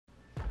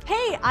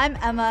Hey, I'm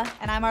Emma,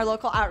 and I'm our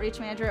local outreach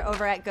manager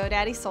over at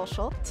GoDaddy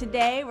Social.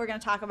 Today, we're going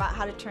to talk about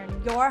how to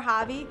turn your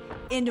hobby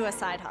into a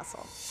side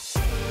hustle.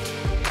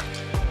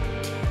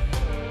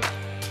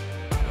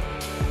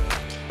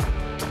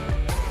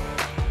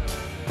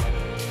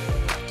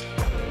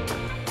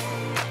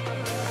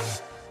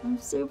 I'm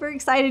super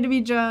excited to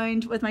be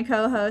joined with my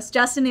co-host,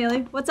 Justin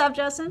Neely. What's up,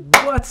 Justin?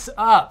 What's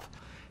up?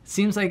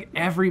 Seems like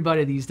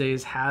everybody these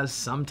days has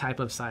some type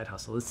of side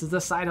hustle. This is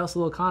the side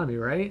hustle economy,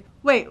 right?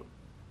 Wait,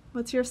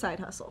 what's your side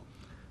hustle?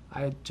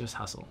 I just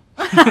hustle.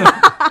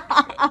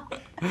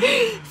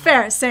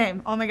 Fair,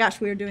 same. Oh my gosh,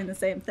 we were doing the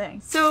same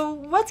thing. So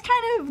what's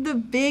kind of the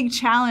big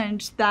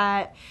challenge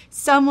that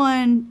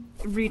someone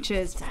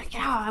reaches, like,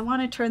 yeah, I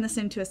want to turn this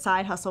into a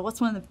side hustle? What's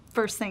one of the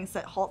first things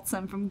that halts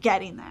them from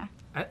getting there?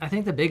 I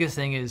think the biggest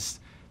thing is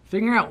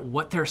figuring out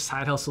what their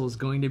side hustle is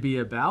going to be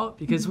about,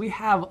 because we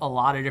have a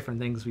lot of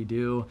different things we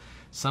do.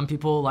 Some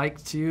people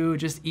like to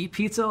just eat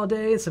pizza all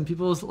day. Some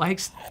people like,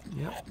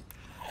 yep.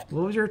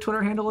 What was your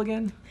Twitter handle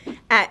again?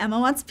 At Emma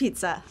Wants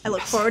Pizza. I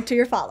look forward to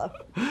your follow.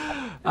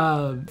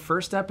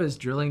 First step is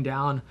drilling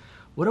down,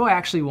 what do I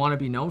actually want to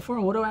be known for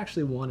and what do I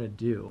actually want to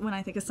do? When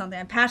I think of something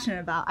I'm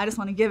passionate about, I just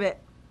want to give it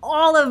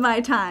all of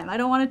my time. I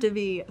don't want it to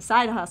be a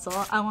side hustle.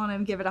 I want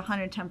to give it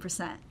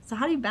 110%. So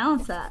how do you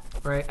balance that?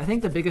 Right. I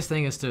think the biggest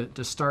thing is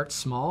to start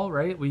small,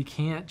 right? We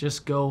can't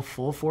just go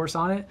full force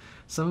on it.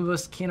 Some of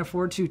us can't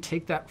afford to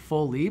take that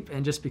full leap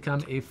and just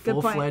become a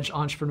full-fledged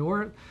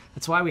entrepreneur.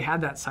 That's why we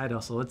had that side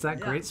hustle. It's that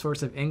great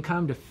source of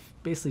income to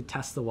basically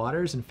test the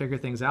waters and figure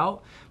things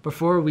out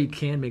before we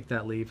can make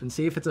that leap and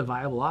see if it's a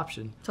viable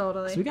option.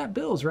 Totally. So we got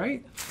bills,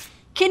 right?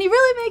 Can you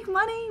really make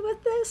money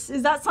with this?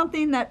 Is that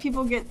something that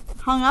people get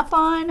hung up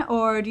on?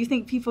 Or do you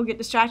think people get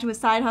distracted with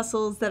side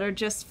hustles that are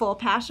just full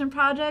passion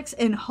projects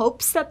in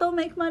hopes that they'll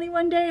make money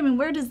one day? I mean,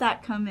 where does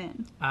that come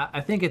in?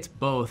 I think it's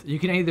both. You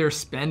can either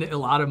spend a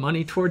lot of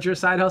money towards your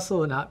side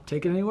hustle and not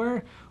take it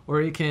anywhere,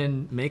 or you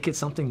can make it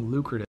something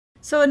lucrative.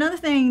 So another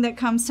thing that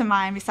comes to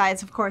mind,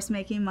 besides, of course,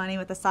 making money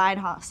with a side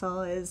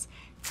hustle, is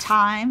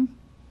time,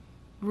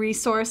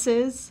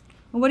 resources.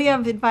 What do you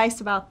have advice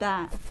about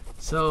that?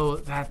 So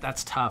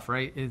that's tough,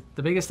 right?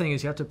 The biggest thing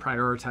is you have to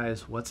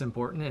prioritize what's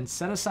important and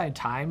set aside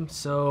time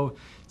so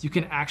you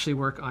can actually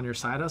work on your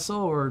side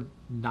hustle or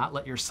not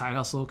let your side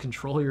hustle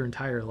control your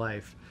entire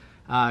life.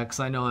 Because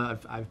I know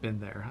I've been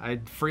there. I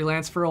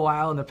freelanced for a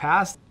while in the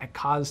past. It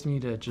caused me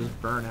to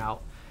just burn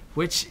out,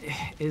 which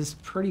is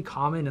pretty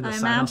common in the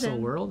side hustle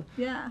world.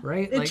 Yeah.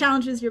 Right? It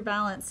challenges your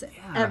balance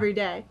every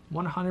day.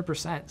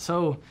 100%.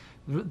 So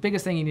the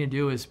biggest thing you need to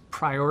do is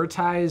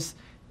prioritize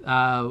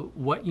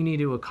what you need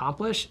to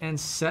accomplish and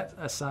set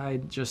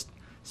aside just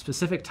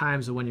specific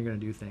times of when you're going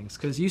to do things,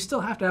 because you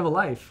still have to have a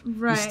life.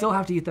 Right. You still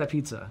have to eat that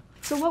pizza.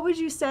 So what would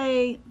you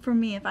say for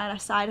me if I had a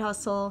side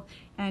hustle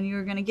and you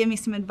were going to give me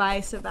some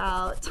advice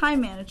about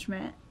time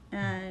management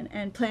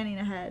and planning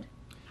ahead?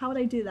 How would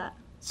I do that?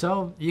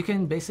 So you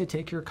can basically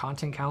take your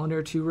content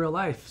calendar to real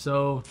life.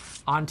 So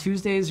on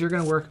Tuesdays, you're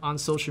going to work on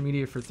social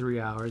media for 3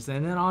 hours.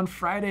 And then on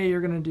Friday,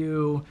 you're going to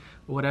do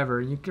whatever.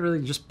 You can really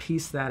just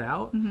piece that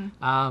out.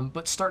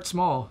 But start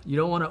small. You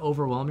don't want to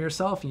overwhelm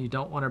yourself and you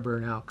don't want to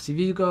burn out. Because if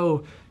you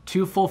go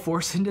too full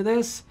force into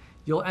this,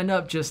 you'll end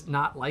up just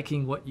not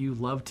liking what you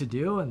love to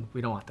do. And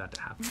we don't want that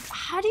to happen.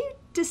 How do you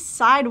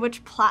decide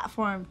which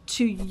platform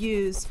to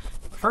use?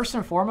 First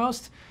and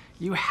foremost,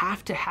 you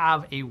have to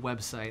have a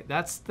website.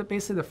 That's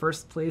basically the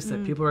first place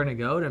that people are gonna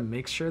go to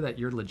make sure that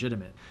you're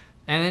legitimate.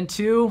 And then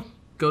 2,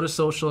 go to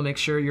social, make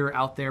sure you're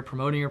out there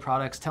promoting your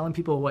products, telling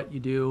people what you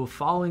do,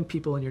 following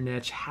people in your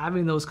niche,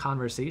 having those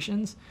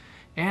conversations.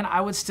 And I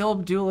would still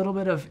do a little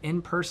bit of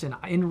in-person,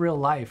 in real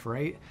life,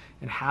 right?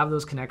 And have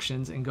those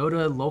connections and go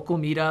to local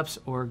meetups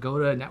or go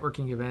to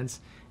networking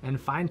events and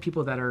find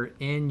people that are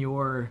in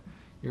your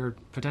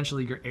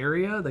potentially your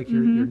area, like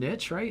your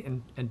niche, right?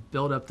 And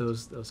build up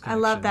those connections. I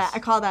love that. I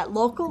call that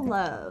local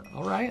love.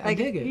 All right, like I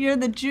dig it. You're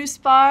the juice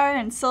bar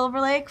in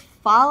Silver Lake,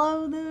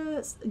 follow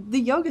the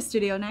yoga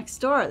studio next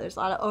door. There's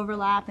a lot of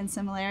overlap and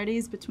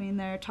similarities between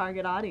their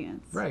target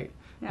audience. Right.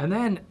 Yeah. And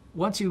then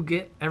once you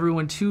get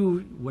everyone to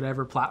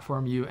whatever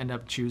platform you end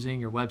up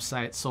choosing, your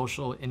website,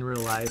 social, in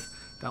real life,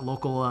 that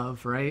local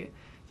love, right?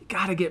 You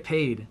gotta get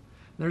paid.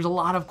 There's a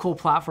lot of cool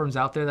platforms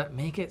out there that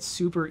make it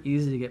super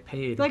easy to get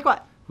paid. Like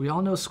what? We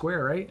all know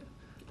Square, right?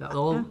 That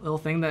little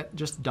thing that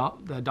just the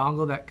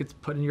dongle that gets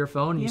put in your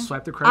phone and you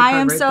swipe the credit card I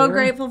am right so there.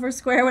 grateful for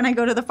Square when I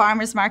go to the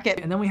farmer's market.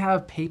 And then we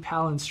have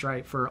PayPal and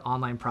Stripe for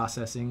online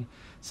processing.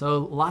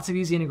 So lots of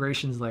easy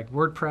integrations like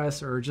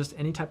WordPress or just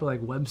any type of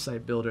like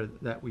website builder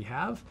that we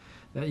have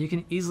that you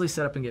can easily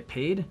set up and get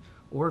paid,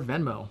 or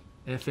Venmo.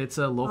 If it's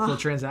a local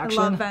transaction.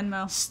 I love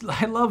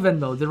Venmo. I love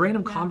Venmo. The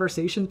random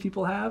conversations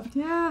people have.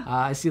 Yeah.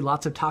 I see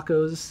lots of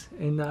tacos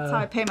in That's how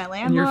I pay my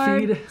in your landlord.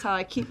 feed. That's how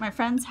I keep my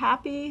friends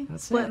happy.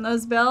 That's splitting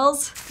those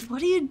bills. What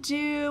do you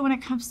do when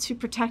it comes to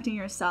protecting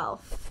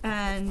yourself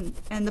and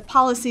the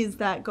policies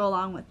that go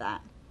along with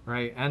that?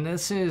 Right. And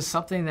this is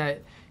something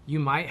that you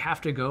might have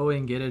to go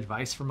and get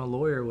advice from a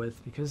lawyer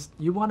with, because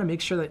you want to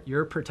make sure that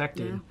you're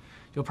protected.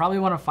 you'll probably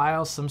want to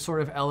file some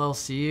sort of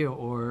LLC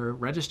or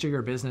register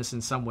your business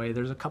in some way.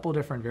 There's a couple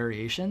different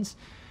variations,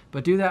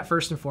 but do that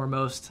first and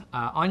foremost.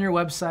 On your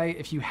website,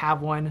 if you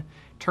have one,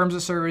 terms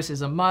of service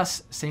is a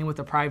must. Same with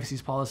the privacy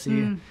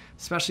policy,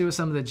 especially with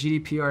some of the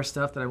GDPR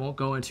stuff that I won't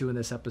go into in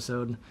this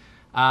episode.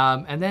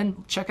 And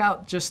then check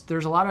out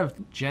there's a lot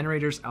of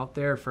generators out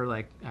there for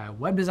like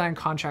web design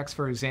contracts,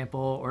 for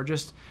example, or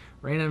just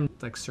random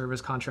like service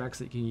contracts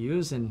that you can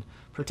use and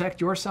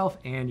protect yourself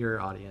and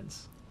your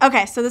audience.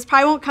 Okay, so this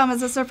probably won't come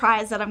as a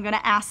surprise that I'm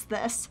gonna ask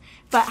this,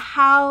 but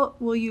how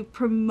will you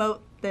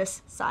promote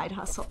this side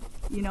hustle?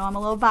 You know, I'm a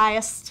little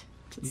biased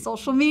to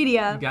social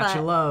media. You got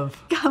your love.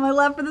 Got my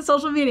love for the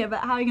social media, but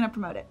how are you gonna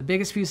promote it? The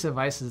biggest piece of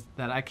advice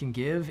that I can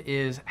give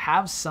is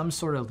have some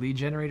sort of lead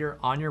generator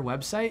on your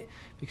website,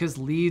 because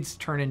leads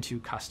turn into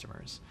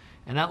customers.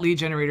 And that lead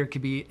generator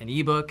could be an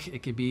ebook,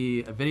 it could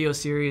be a video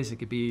series, it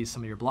could be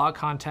some of your blog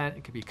content,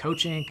 it could be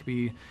coaching, it could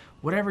be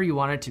whatever you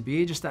want it to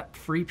be, just that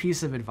free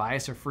piece of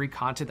advice or free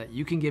content that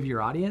you can give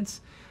your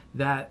audience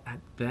that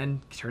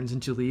then turns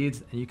into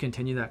leads and you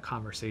continue that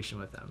conversation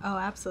with them. Oh,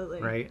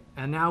 absolutely. Right?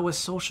 And now with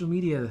social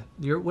media,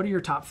 what are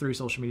your top 3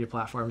 social media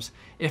platforms?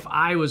 If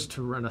I was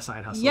to run a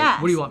side hustle,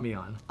 yes. What do you want me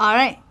on? All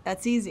right,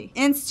 that's easy.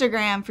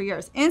 Instagram for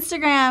yours.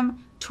 Instagram,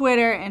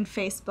 Twitter, and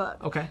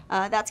Facebook. Okay.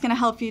 That's gonna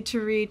help you to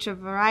reach a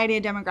variety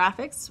of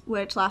demographics,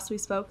 which last we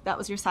spoke, that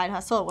was your side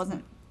hustle. It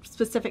wasn't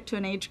specific to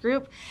an age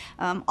group.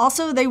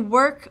 Also, they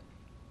work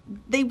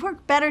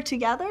better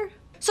together.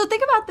 So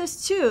think about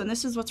this too, and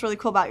this is what's really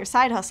cool about your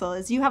side hustle,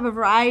 is you have a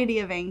variety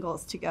of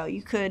angles to go.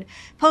 You could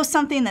post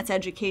something that's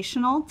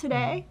educational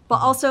today, but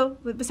also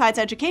besides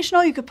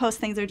educational, you could post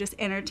things that are just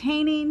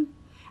entertaining.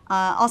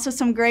 Also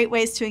some great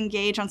ways to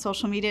engage on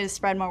social media to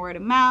spread more word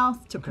of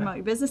mouth, to promote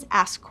your business,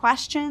 ask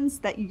questions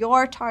that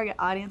your target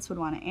audience would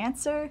want to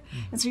answer.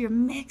 And so you're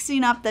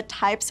mixing up the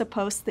types of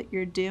posts that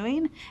you're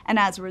doing, and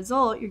as a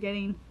result, you're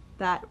getting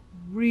that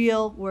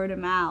real word of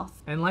mouth.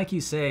 And like you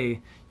say,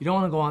 you don't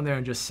want to go on there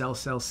and just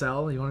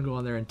sell. You want to go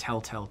on there and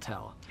tell.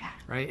 Yeah.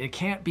 Right? It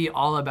can't be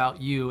all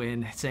about you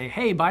and say,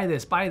 hey, buy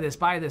this,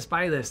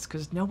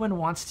 because no one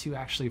wants to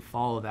actually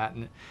follow that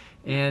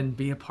and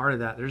be a part of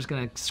that. They're just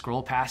going to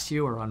scroll past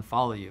you or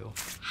unfollow you.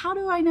 How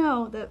do I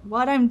know that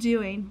what I'm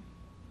doing,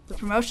 the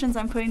promotions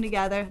I'm putting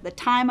together, the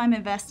time I'm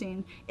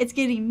investing, it's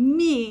getting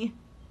me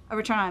a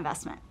return on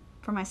investment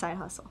for my side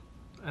hustle?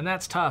 And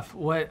that's tough.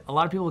 What a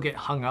lot of people get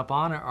hung up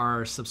on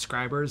are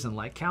subscribers and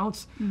like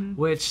counts,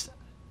 which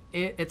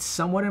it's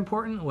somewhat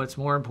important. What's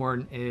more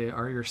important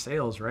are your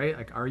sales, right?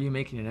 Like, are you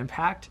making an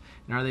impact,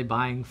 and are they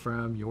buying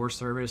from your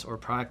service or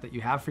product that you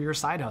have for your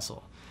side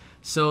hustle?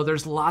 So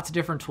there's lots of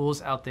different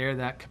tools out there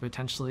that could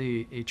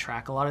potentially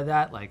track a lot of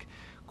that, like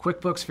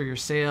QuickBooks for your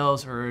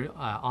sales or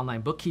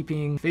online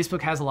bookkeeping.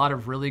 Facebook has a lot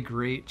of really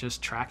great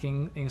just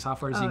tracking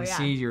software. So you can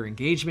see your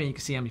engagement, you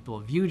can see how many people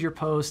have viewed your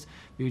post,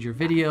 viewed your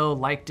video,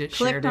 liked it,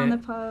 shared it. Clicked on the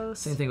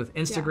post. Same thing with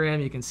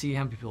Instagram. You can see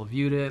how many people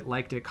viewed it,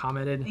 liked it,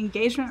 commented.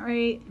 Engagement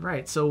rate.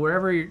 Right. So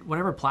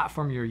whatever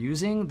platform you're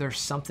using, there's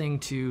something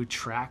to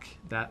track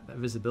that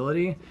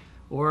visibility.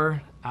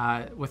 Or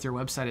with your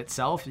website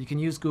itself, you can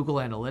use Google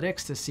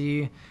Analytics to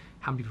see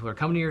how many people are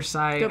coming to your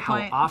site,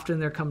 how often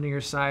they're coming to your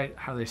site,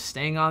 how they're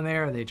staying on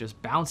there, are they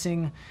just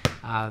bouncing?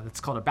 That's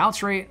called a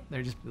bounce rate.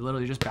 They're just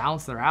literally just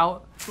bounce, they're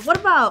out. But what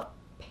about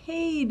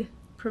paid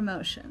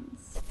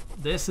promotions?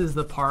 This is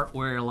the part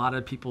where a lot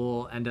of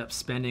people end up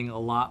spending a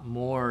lot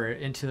more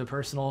into the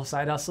personal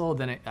side hustle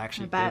than it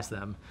actually gives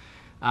them.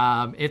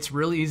 It's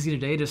really easy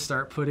today to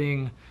start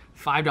putting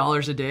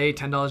 $5 a day,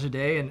 $10 a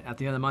day, and at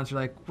the end of the month, you're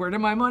like, where did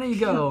my money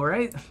go,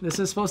 right? This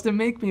is supposed to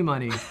make me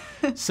money.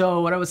 So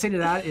what I would say to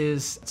that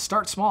is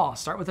start small.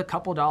 Start with a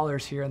couple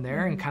dollars here and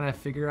there and kind of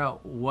figure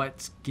out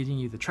what's getting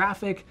you the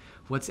traffic,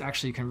 what's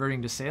actually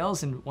converting to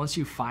sales. And once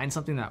you find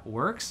something that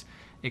works,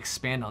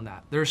 expand on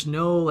that. There's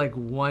no like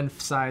one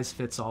size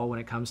fits all when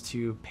it comes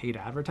to paid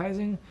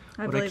advertising.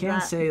 What I can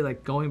say,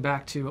 like going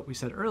back to what we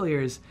said earlier,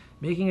 is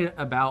making it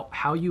about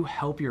how you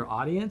help your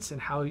audience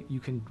and how you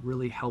can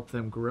really help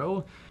them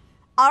grow.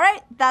 All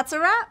right, that's a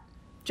wrap.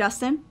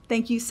 Justin,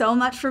 thank you so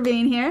much for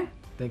being here.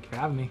 Thank you for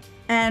having me.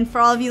 And for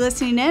all of you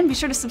listening in, be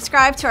sure to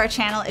subscribe to our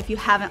channel if you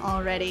haven't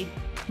already.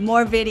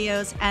 More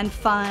videos and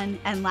fun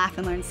and laugh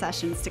and learn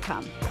sessions to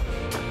come.